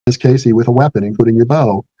Ms. Casey with a weapon, including your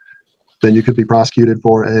bow, then you could be prosecuted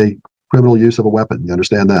for a criminal use of a weapon. You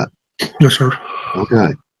understand that? Yes, sir.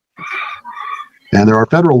 Okay. And there are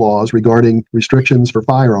federal laws regarding restrictions for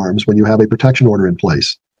firearms when you have a protection order in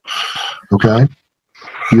place. Okay?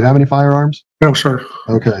 Do you have any firearms? No, sir.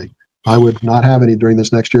 Okay. I would not have any during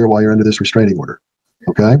this next year while you're under this restraining order.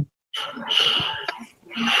 Okay?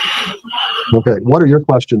 Okay. What are your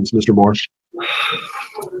questions, Mr. Moore?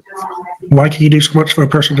 Why can you do so much for a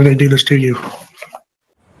person that they do this to you?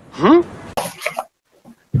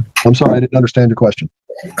 I'm sorry, I didn't understand your question.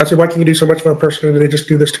 I said, why can you do so much for a person that they just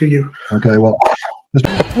do this to you? Okay, well,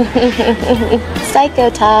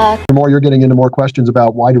 Psycho talk. Mr. Moore, you're getting into more questions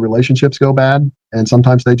about why do relationships go bad, and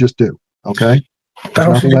sometimes they just do. Okay? There's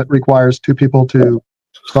nothing that requires two people to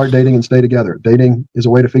start dating and stay together. Dating is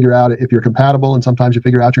a way to figure out if you're compatible, and sometimes you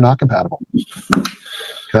figure out you're not compatible.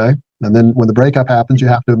 Okay? And then when the breakup happens, you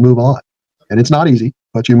have to move on. And it's not easy,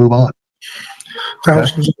 but you move on.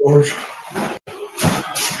 Thousands of dollars.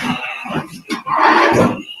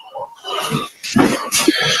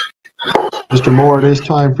 Mr. Moore, it is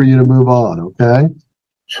time for you to move on, okay?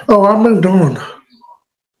 Oh, I moved on.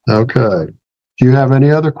 Okay. Do you have any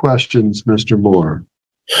other questions, Mr. Moore?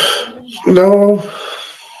 No,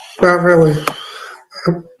 not really.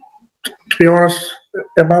 To be honest,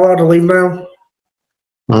 am I allowed to leave now?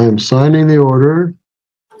 I am signing the order.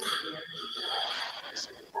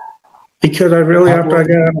 Because I really, after I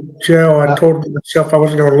got out of jail, I told myself I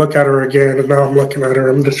wasn't going to look at her again, and now I'm looking at her.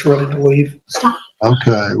 I'm just ready to leave.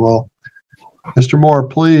 Okay, well, Mr. Moore,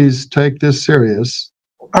 please take this serious.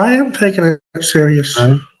 I am taking it serious.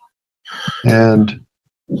 Okay? And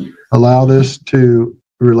allow this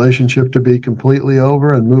relationship to be completely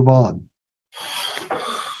over and move on.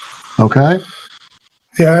 Okay?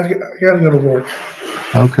 Yeah, I got to go to work.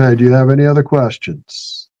 Okay, do you have any other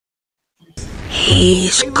questions?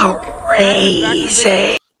 He's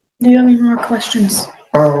crazy. Do you have any more questions?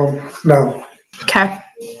 No. Okay.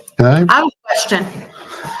 Okay. I have a question.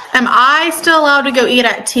 Am I still allowed to go eat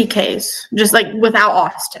at TK's, just like without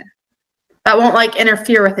Austin? That won't like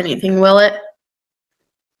interfere with anything, will it?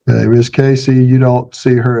 Okay, Ms. Casey, you don't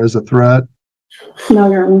see her as a threat?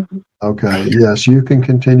 No, Your Honor. Okay, yes, you can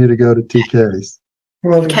continue to go to TK's.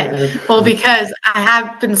 Okay. Well, because I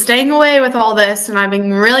have been staying away with all this and I've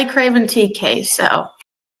been really craving TK, so.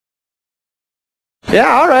 Yeah,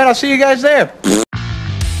 all right, I'll see you guys there.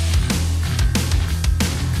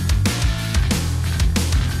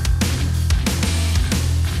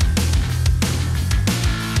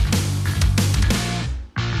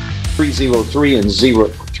 .303 and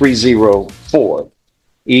 0304.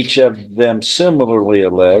 Each of them similarly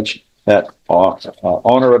allege that on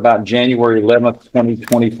or about January 11th,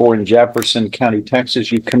 2024 in Jefferson County,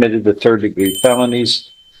 Texas, you committed the third-degree felonies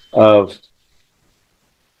of,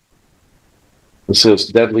 it says,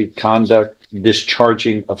 deadly conduct,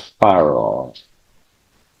 discharging a firearm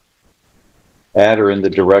at or in the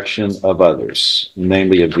direction of others,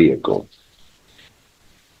 namely a vehicle.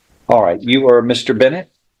 All right, you are Mr. Bennett?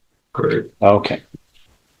 Correct. Okay.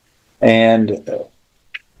 And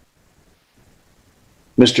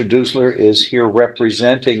Mr. Dusler is here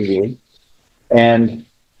representing you. And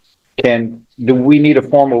do we need a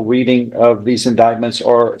formal reading of these indictments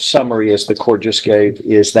or summary as the court just gave?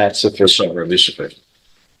 Is that sufficient? Summary is sufficient.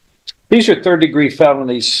 These are third-degree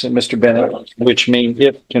felonies, Mr. Bennett, which mean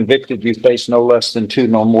if convicted, you face no less than 2,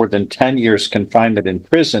 no more than 10 years confinement in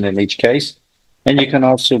prison in each case. And you can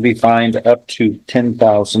also be fined up to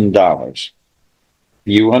 $10,000.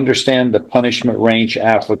 You understand the punishment range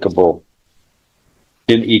applicable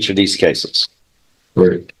in each of these cases.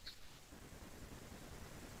 Correct.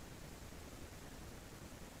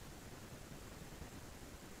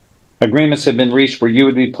 Agreements have been reached where you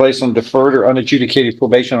would be placed on deferred or unadjudicated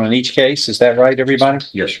probation on each case. Is that right, everybody?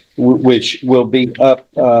 Yes. Which will be up,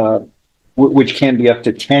 which can be up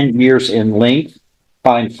to 10 years in length,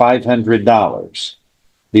 fined $500.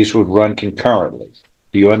 These would run concurrently.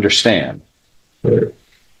 Do you understand? Correct.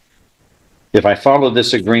 If I follow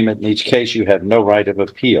this agreement in each case, you have no right of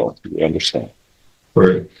appeal. Do you understand?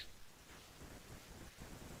 Correct.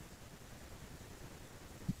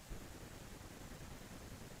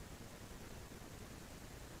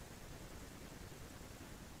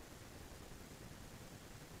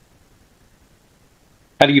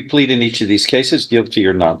 How do you plead in each of these cases? Guilty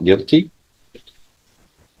or not guilty?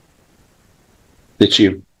 That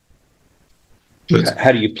you.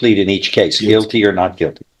 How do you plead in each case? Guilty or not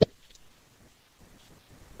guilty?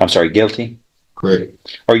 I'm sorry, guilty?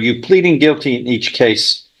 Correct. Are you pleading guilty in each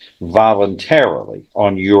case voluntarily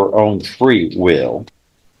on your own free will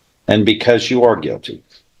and because you are guilty?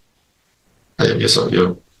 Yes, sir.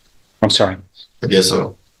 Yeah. I'm sorry. I guess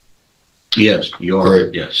so. Yes, you are.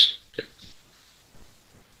 Correct. Yes.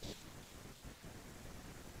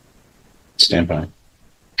 Stand by.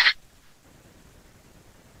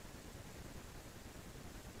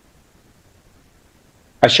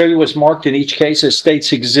 I show you what's marked in each case as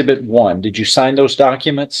State's Exhibit 1. Did you sign those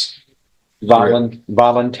documents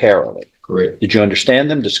voluntarily? Correct. Did you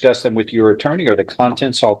understand them, discuss them with your attorney? Are the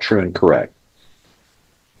contents all true and correct?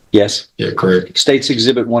 Yes? Yeah, correct. State's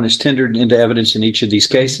Exhibit 1 is tendered into evidence in each of these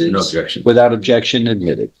cases. No objection. Without objection,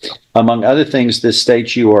 admitted. Among other things, this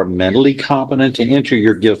states you are mentally competent to enter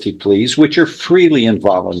your guilty pleas, which are freely and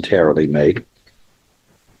voluntarily made.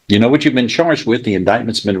 You know what you've been charged with. The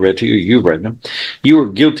indictment's been read to you. You've read them. You are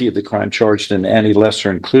guilty of the crime charged in any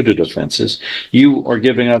lesser included offenses. You are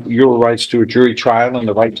giving up your rights to a jury trial and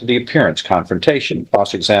the right to the appearance, confrontation,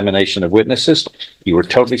 cross-examination of witnesses. You are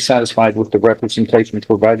totally satisfied with the representation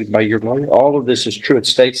provided by your lawyer. All of this is true. It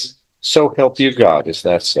states, so help you God. Is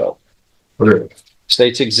that so? Correct.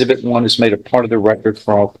 State's Exhibit 1 is made a part of the record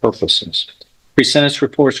for all purposes. Pre-sentence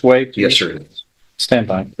reports waived? Yes, sir. Stand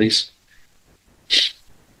by, please.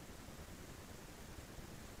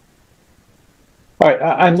 All right,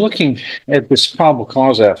 I'm looking at this probable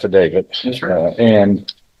cause affidavit. That's right.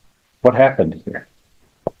 And what happened here?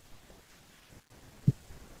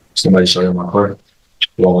 Somebody shot in my car.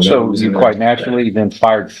 So you quite naturally then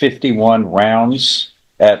fired 51 rounds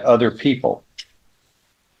at other people.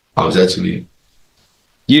 I was actually,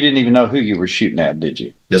 You didn't even know who you were shooting at, did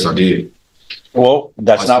you? yes, I did. Well,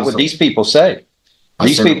 that's I not see what some- these people say. I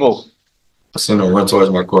These seen him- people, I seen him run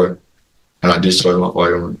towards my car, and I discharged my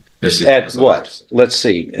firearm. That's it. at what? Let's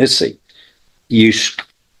see. You,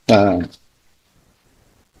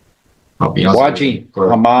 I'll be honest with you.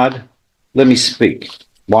 Waji Hamad, let me speak.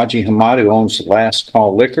 Waji Hamad, who owns the Last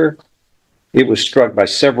Call Liquor, it was struck by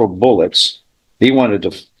several bullets. He wanted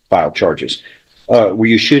to file charges. Were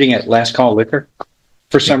you shooting at Last Call Liquor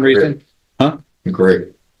for some reason?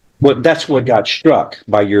 Correct. Well, that's what got struck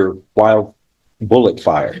by your wild bullet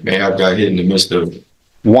fire. Man, I got hit in the midst of,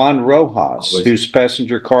 Juan Rojas, whose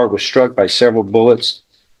passenger car was struck by several bullets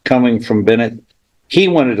coming from Bennett, he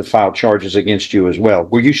wanted to file charges against you as well.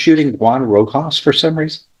 Were you shooting Juan Rojas for some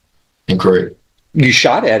reason? incorrect. You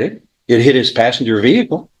shot at it. It hit his passenger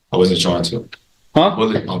vehicle. I wasn't trying to. Huh?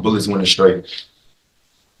 My bullets went straight.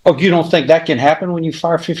 Oh, you don't think that can happen when you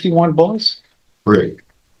fire 51 bullets? Correct.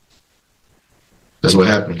 That's what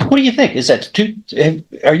happened. What do you think? Is that too?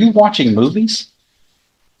 Are you watching movies?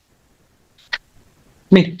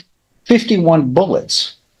 I mean, 51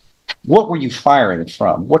 bullets. What were you firing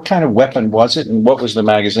from? What kind of weapon was it, and what was the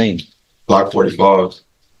magazine? Glock 45.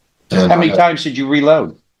 And How many times did you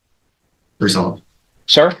reload, 3 times.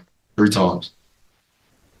 sir? 3 times.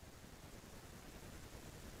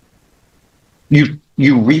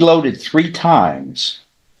 You reloaded 3 times.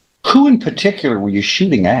 Who in particular were you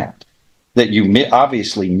shooting at that you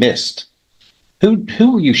obviously missed? Who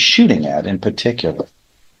were you shooting at in particular?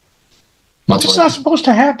 It's not supposed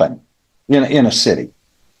to happen in a city.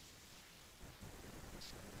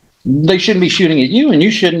 They shouldn't be shooting at you, and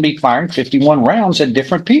you shouldn't be firing 51 rounds at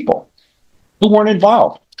different people who weren't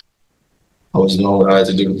involved. I was doing what I had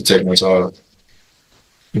to do to protect my child.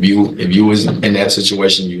 If you was in that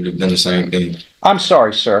situation, you would have done the same thing. I'm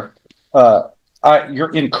sorry, sir.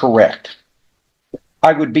 You're incorrect.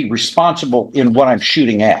 I would be responsible in what I'm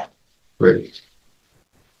shooting at. Right.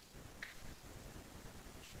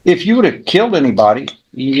 If you would have killed anybody,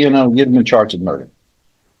 you'd have been charged with murder.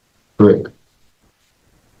 Correct.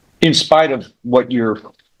 In spite of what your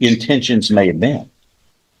intentions may have been.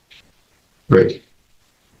 Right.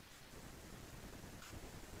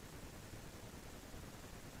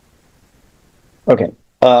 Okay.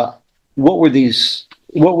 What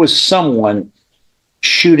was someone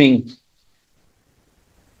shooting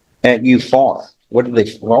at you for? Why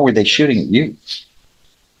were they shooting at you?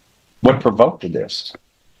 What provoked this?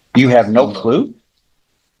 You have no clue?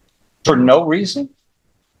 For no reason?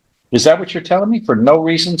 Is that what you're telling me? For no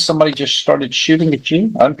reason, somebody just started shooting at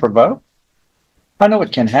you unprovoked? I know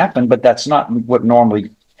it can happen, but that's not what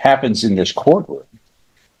normally happens in this courtroom.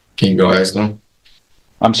 Can you go ask them?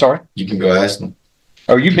 I'm sorry? You can go ask them.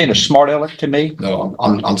 Are you being a smart aleck to me? No,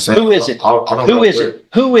 I'm saying. Who is it? I don't Who know is where- it?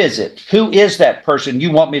 Who is it? Who is that person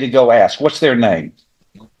you want me to go ask? What's their name?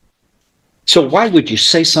 So why would you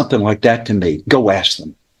say something like that to me? Go ask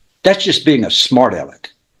them. That's just being a smart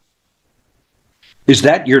aleck. Is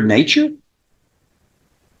that your nature?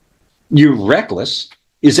 You're reckless.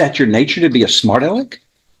 Is that your nature to be a smart aleck?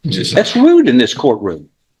 Just, That's rude in this courtroom.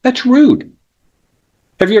 That's rude.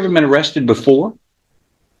 Have you ever been arrested before?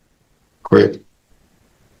 correct.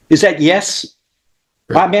 Is that yes?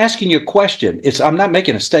 I'm asking you a question. I'm not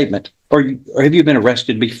making a statement. Or have you been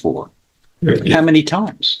arrested before? Yeah. How many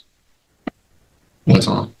times? One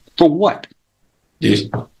time. For what? Yes.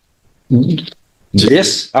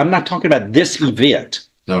 This? I'm not talking about this event.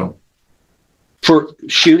 No. For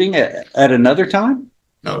shooting at another time?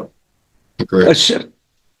 No. Correct.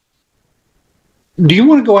 Do you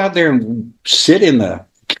want to go out there and sit in the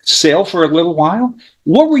cell for a little while?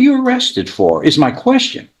 What were you arrested for? Is my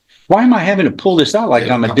question. Why am I having to pull this out like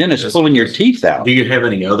I'm a dentist pulling your teeth out? Do you have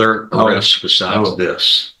any other arrests besides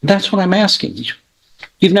this? That's what I'm asking you.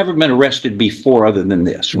 You've never been arrested before other than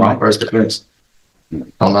this, My right? first offense.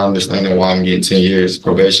 I'm not understanding why I'm getting 10 years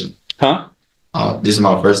probation. Huh? This is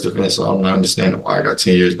my first offense, so I'm not understanding why I got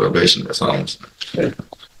 10 years probation. That's all I'm saying.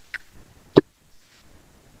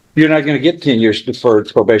 You're not going to get 10 years deferred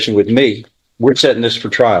probation with me. We're setting this for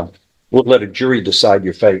trial. We'll let a jury decide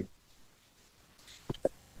your fate.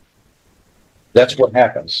 That's what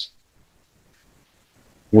happens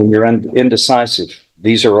when you're indecisive.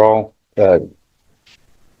 These are all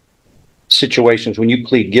situations when you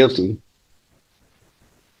plead guilty.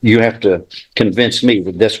 You have to convince me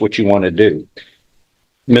that that's what you want to do.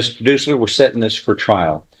 Mr. Dusler, we're setting this for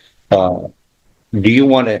trial. Do you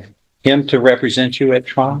want him to represent you at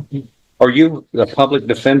trial? Are you a public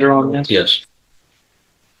defender on this? Yes.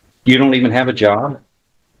 You don't even have a job?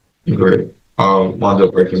 Great. I wound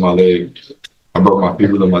up breaking my leg. I broke my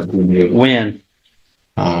fibula in my 2 years. When?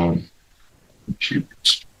 Like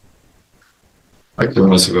 3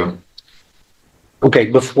 months ago. Okay,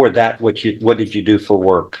 before that, what did you do for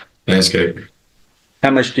work? Landscaping.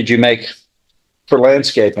 How much did you make for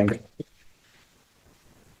landscaping?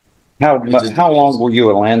 How long were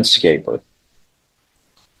you a landscaper?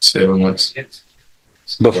 7 months.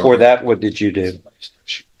 Before that, what did you do?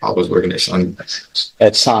 I was working at Sonic.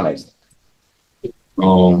 At Sonic?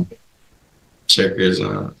 Checkers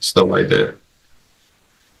and stuff like that.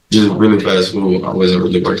 Just really fast food. I wasn't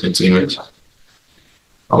really working too much.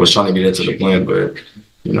 I was trying to get into the plant, but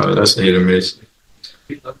you know, that's a hit or miss.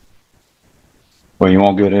 Well, you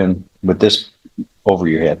won't get in with this over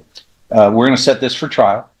your head. We're going to set this for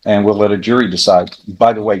trial, and we'll let a jury decide.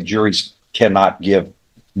 By the way, juries cannot give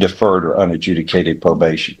deferred or unadjudicated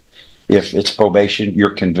probation. If it's probation,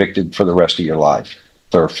 you're convicted for the rest of your life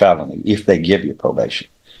for a felony if they give you probation.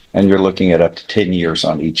 And you're looking at up to 10 years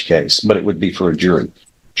on each case, but it would be for a jury.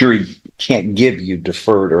 Jury can't give you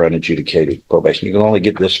deferred or unadjudicated probation. You can only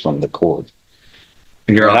get this from the court.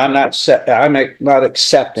 And I'm not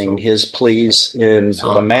accepting his pleas in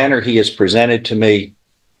the manner he has presented to me.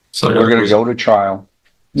 So we're going to go to trial.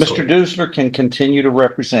 Mr. Dusler can continue to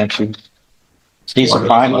represent you. He's a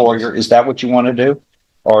fine lawyer. Is that what you want to do?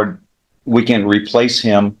 Or we can replace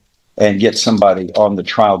him and get somebody on the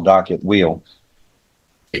trial docket wheel.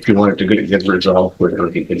 If you wanted to get resolved, we're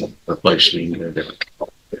going to get replace me in a different.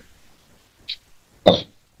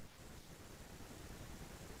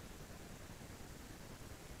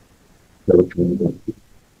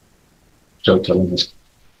 So telling us.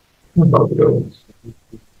 I'm about to go.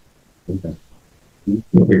 Okay.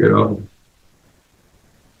 We'll figure it out.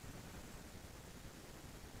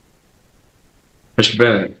 Mr.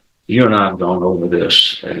 Bennett, you and I have gone over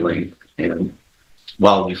this at length, and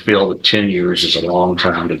while you feel that 10 years is a long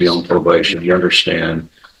time to be on probation, you understand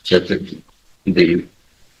that the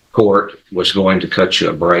court was going to cut you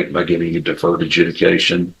a break by giving you deferred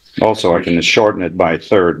adjudication. Also, I can shorten it by a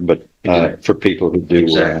third, but for people who do,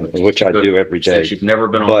 Exactly. which I do every day. Since you've never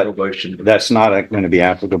been on probation. That's not going to be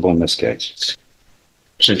applicable in this case.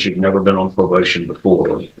 Since you've never been on probation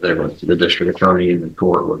before, the district attorney and the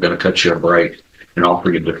court were going to cut you a break and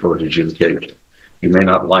offer you deferred adjudication. You may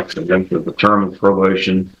not like the length of the term of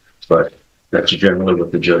probation, but that's generally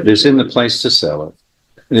what the judge. It's in the place to sell it.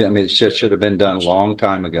 I mean, it should have been done a long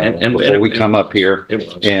time ago before we come up here.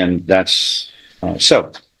 And that's,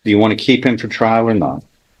 so do you want to keep him for trial or not?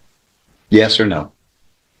 Yes or no?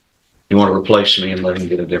 You want to replace me and let him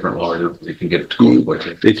get a different lawyer? You can get it to court with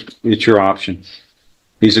you. It's your option.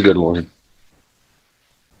 He's a good lawyer.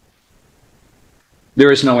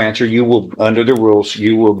 There is no answer. You will, under the rules,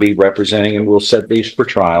 you will be representing, and we'll set these for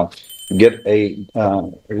trial. Get a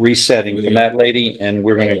resetting from that lady, and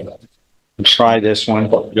we're going to try this one.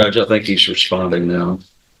 Judge, I think he's responding now.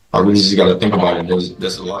 I really just got to think about it.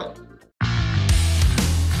 There's a lot.